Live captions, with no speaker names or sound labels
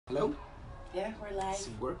Hello? Yeah, we're live. It's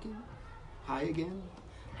working. Hi again.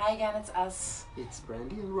 Hi again, it's us. It's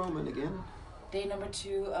Brandy and Roman again. Day number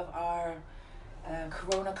 2 of our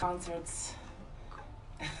Corona concerts.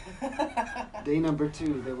 Day number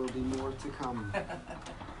 2, there will be more to come.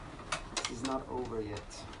 This is not over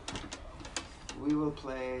yet. We will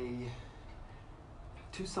play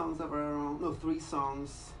 3 songs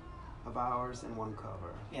of ours and 1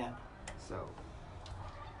 cover. Yeah. So,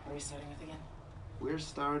 What are we starting with again? we're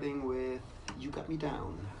starting with You Got Me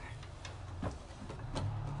Down.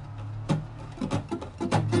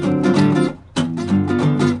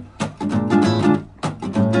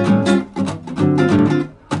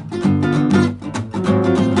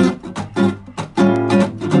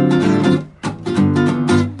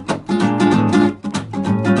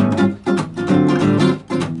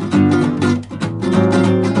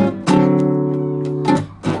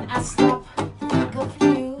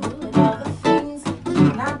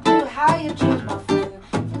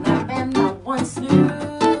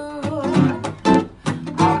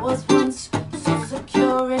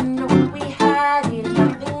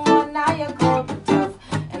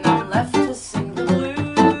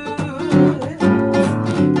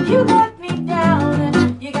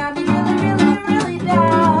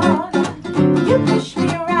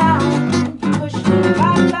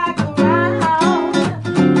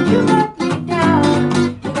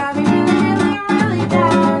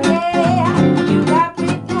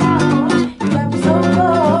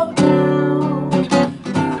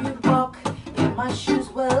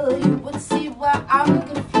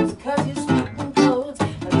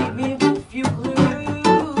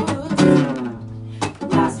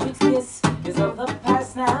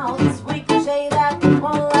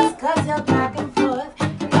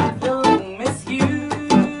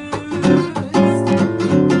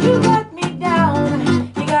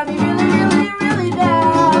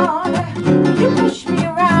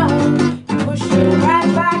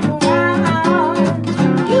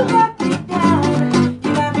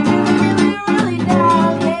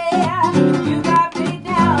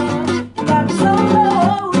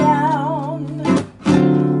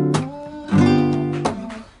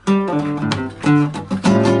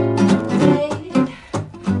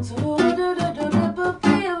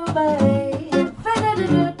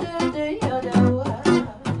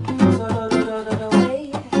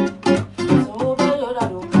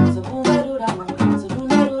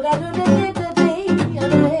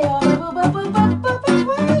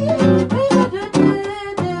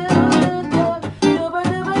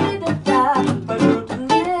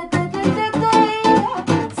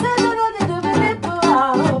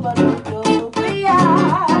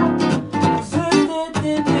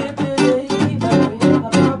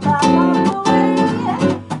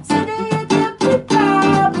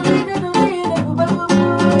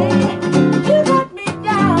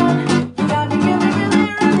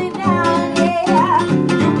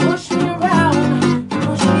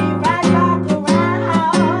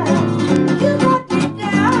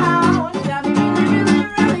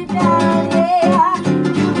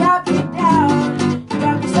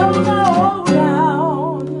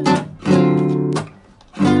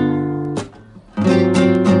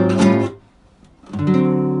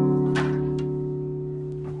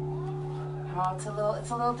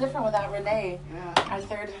 Different without Renee. Yeah. Our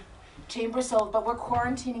third chamber sold, but we're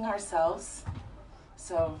quarantining ourselves,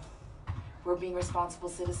 so we're being responsible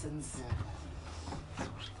citizens. Yeah.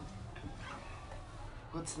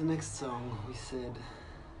 What's the next song? We said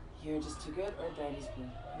You're Just Too Good or Brandy's Blue?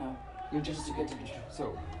 No. You're Just Too Good to Be True.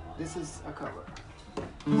 So, this is a cover.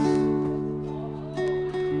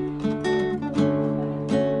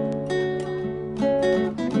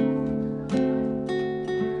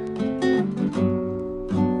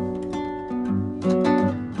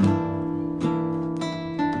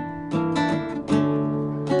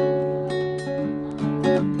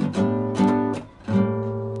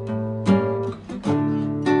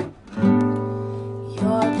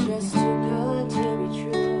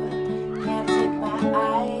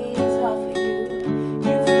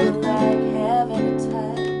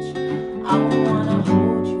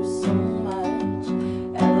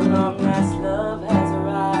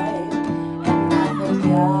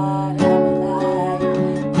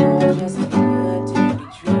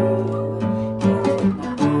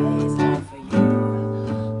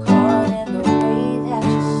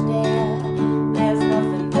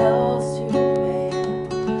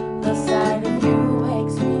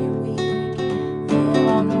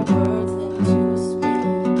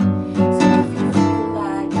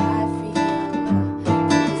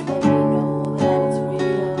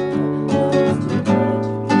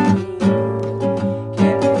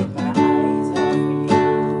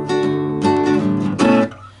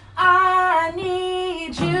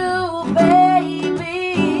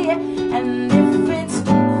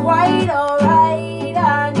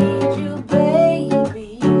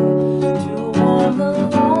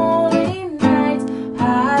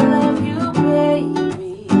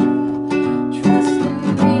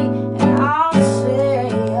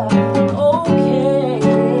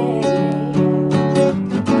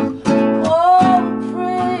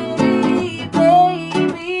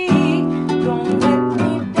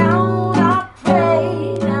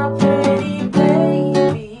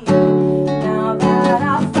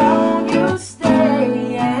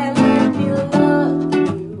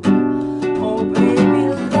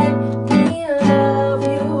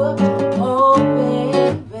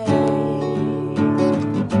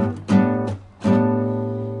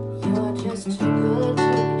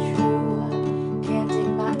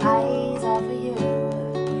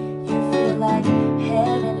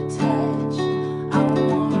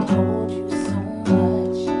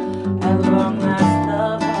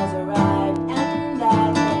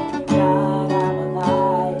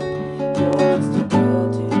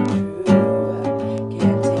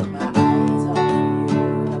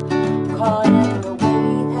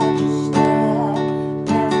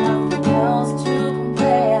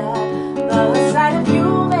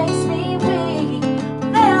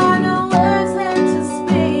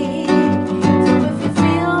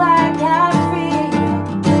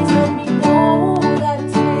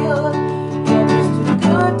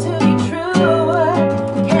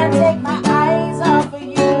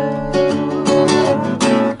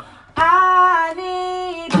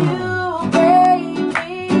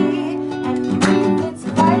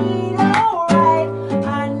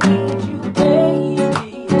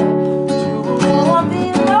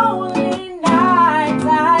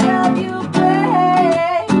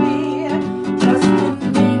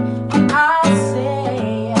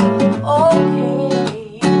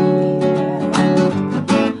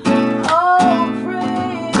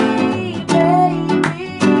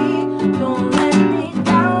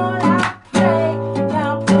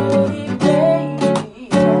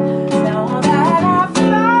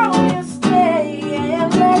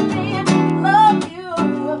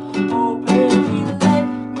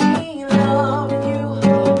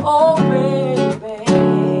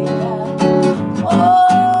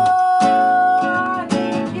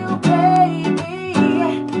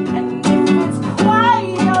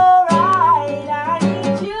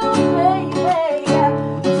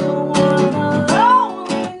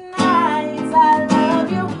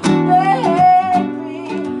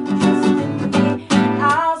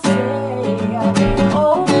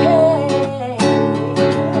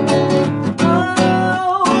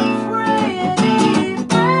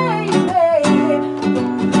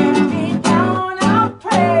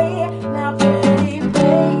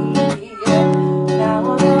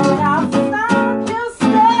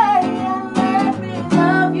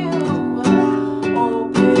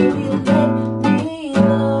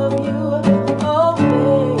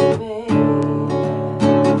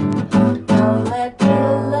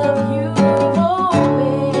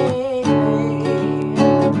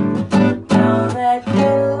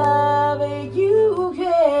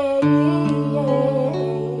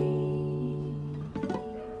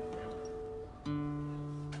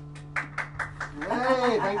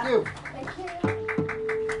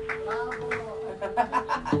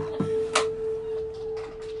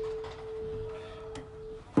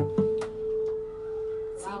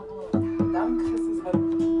 song. This is what...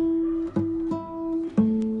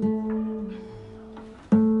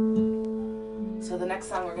 So the next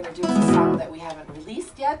song we're going to do is a song that we haven't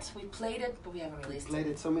released yet. We played it, but we haven't released it. Played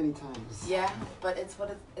it so many times. Yeah, but it's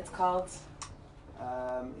what it's called.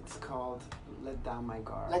 It's called Let Down My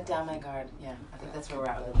Guard. Let Down My Guard. Yeah, I think that's where we're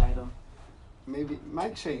at with the title. Maybe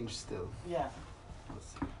might change still. Yeah. We'll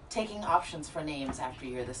see. Taking options for names after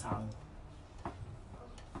you hear the song.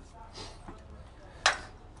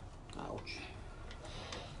 Ouch.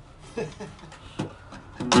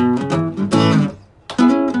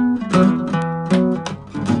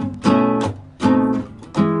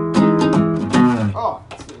 Oh,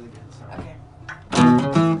 it's really good. Okay.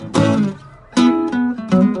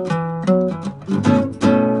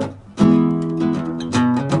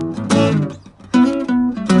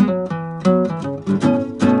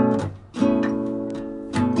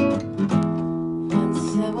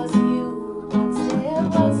 Once it was you, once it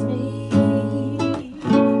was me.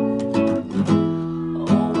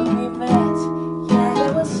 Oh, when we met, yeah,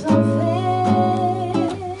 there was something.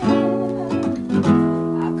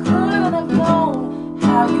 I couldn't have known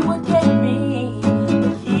how you would get me.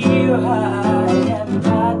 But here I am,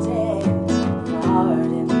 goddamn, heart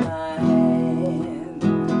in my hands.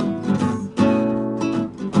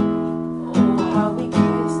 Oh, how we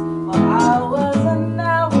kissed for hours and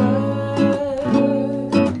hours.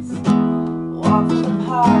 Walked in the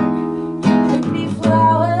park, you picked me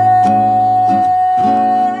flowers.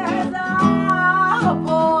 Ah,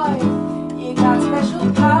 boy, you got special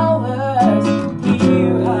powers.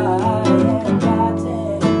 Here I am,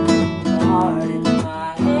 goddamn, heart in my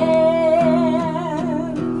hands.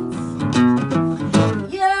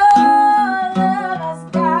 Your love has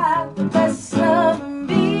got the best of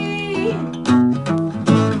me.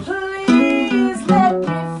 Please let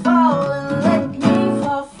me fall and let me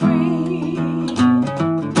fall free.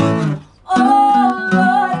 Oh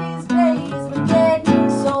Lord, these days been getting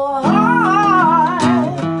so hard.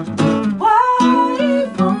 Why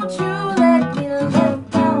won't you let me let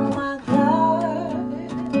down my guard?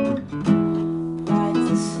 Bright as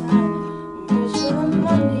the sun, richer than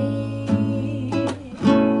money.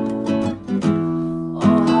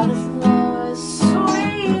 Oh, how this love is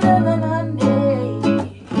sweeter than honey.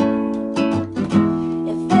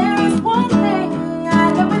 If there is one thing I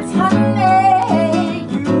know, it's honey.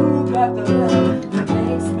 You got the love that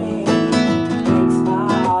makes my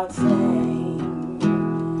heart sing.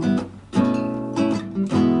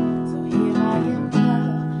 So here I am now,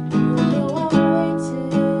 you know I'm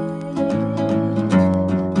waiting.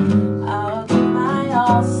 I'll give my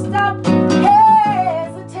all, stop hesitating.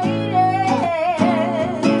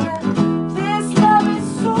 This love is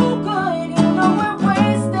so good, you know we're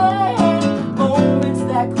wasting moments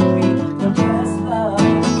that could be the best love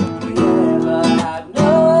we ever have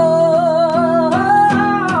known.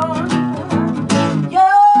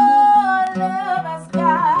 Your love has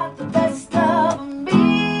got the best of me.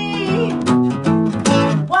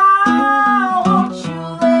 Why won't you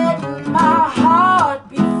let my heart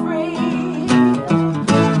be free?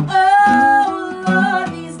 Oh Lord,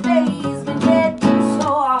 these days been getting so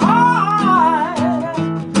hard.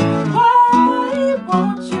 Why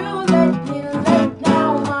won't you let me let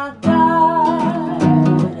down my guard?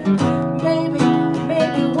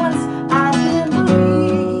 Maybe once I didn't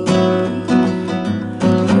believe,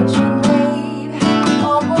 but you made a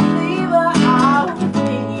believer out of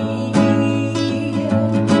me.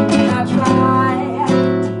 And I try to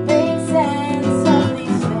make sense of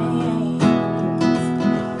these things,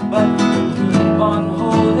 but you keep on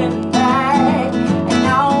holding back, and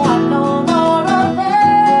now I know more of them.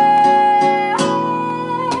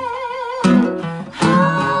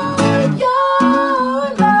 Oh, your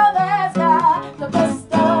love has got the best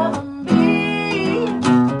of me.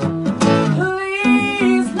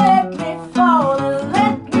 Please let me fall and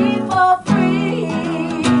let me fall free.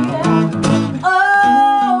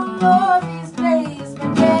 Oh Lord, these days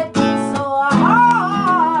been getting so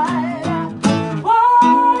hard.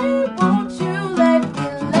 Why won't you let me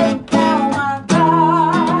let down my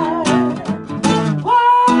guard?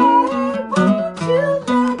 Why won't you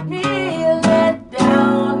let me let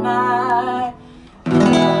down my guard?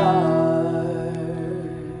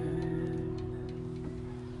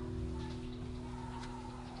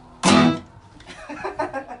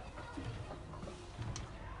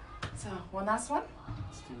 So, one last one?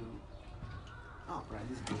 Let's do. Oh,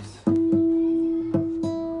 Brandy's blues.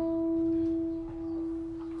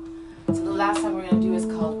 So the last song we're going to do is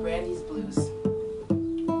called Brandy's Blues.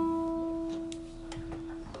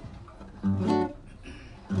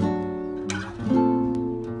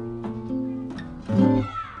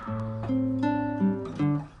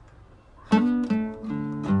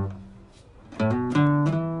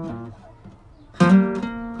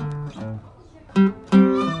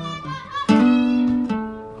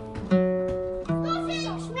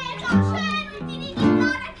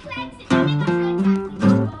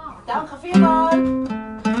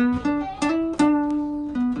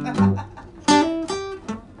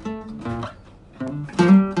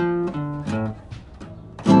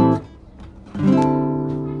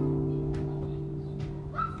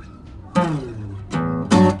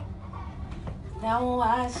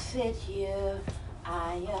 I sit here,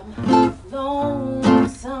 I am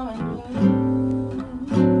lonesome and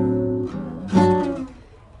blue.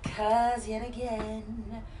 'Cause yet again,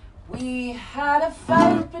 we had a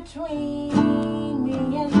fight between me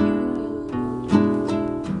and you.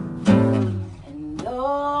 And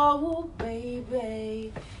oh,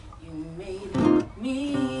 baby, you made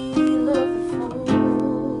me look the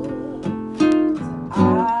fool. So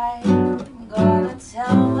I'm gonna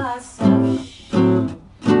tell myself,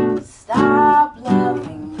 stop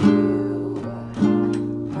loving you.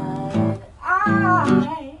 But I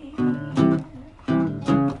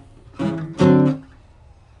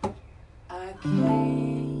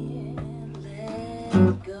can't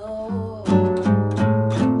let go.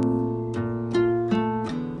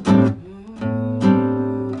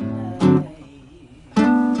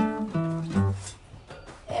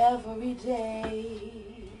 Every day,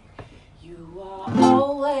 you are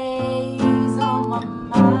always on my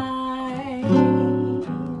mind,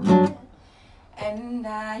 and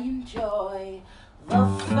I enjoy the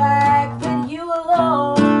fact that you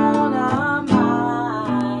alone are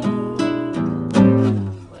mine.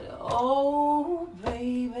 But oh,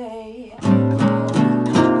 baby,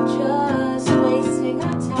 just wasting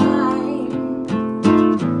our time.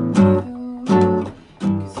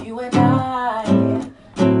 'Cause you and I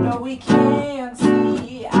know we can't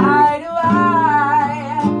see eye to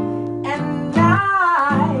eye, and I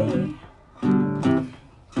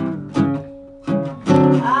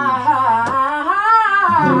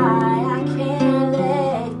can't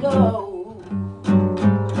let go.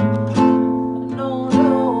 No, no.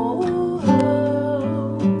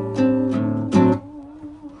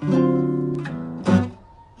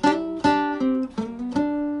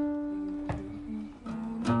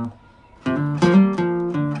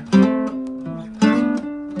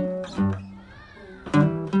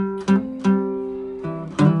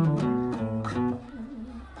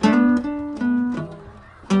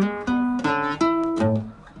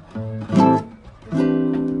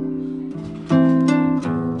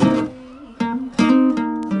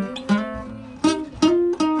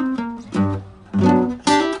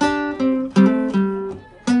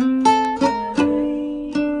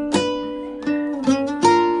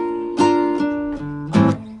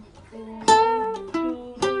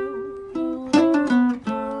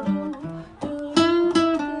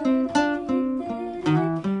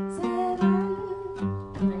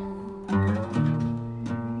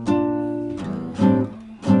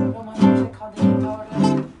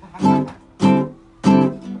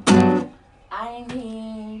 I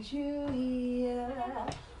need you here,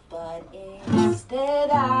 but instead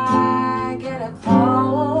I get a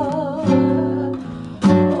call.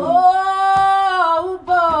 Oh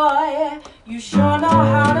boy, you sure know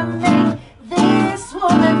how to make this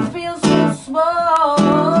woman feel so small.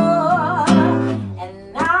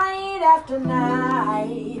 And night after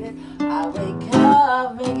night, I wake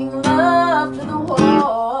up making love to the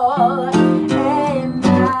wall. And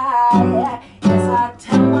I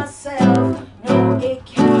tell myself, no, it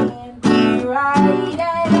can't be right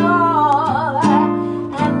at all.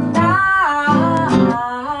 And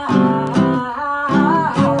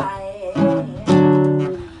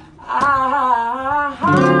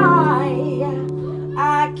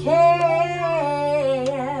I can't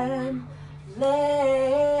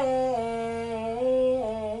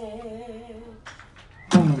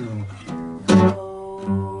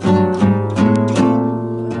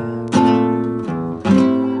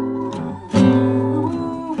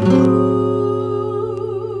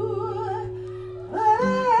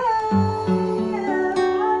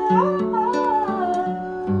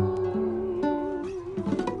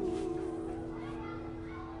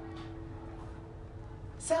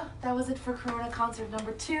So that was it for Corona concert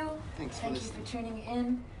number 2. Thanks for Thank you listening. for tuning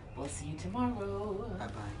in. We'll see you tomorrow.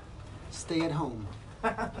 Bye-bye. Stay at home.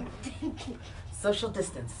 Social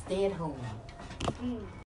distance. Stay at home.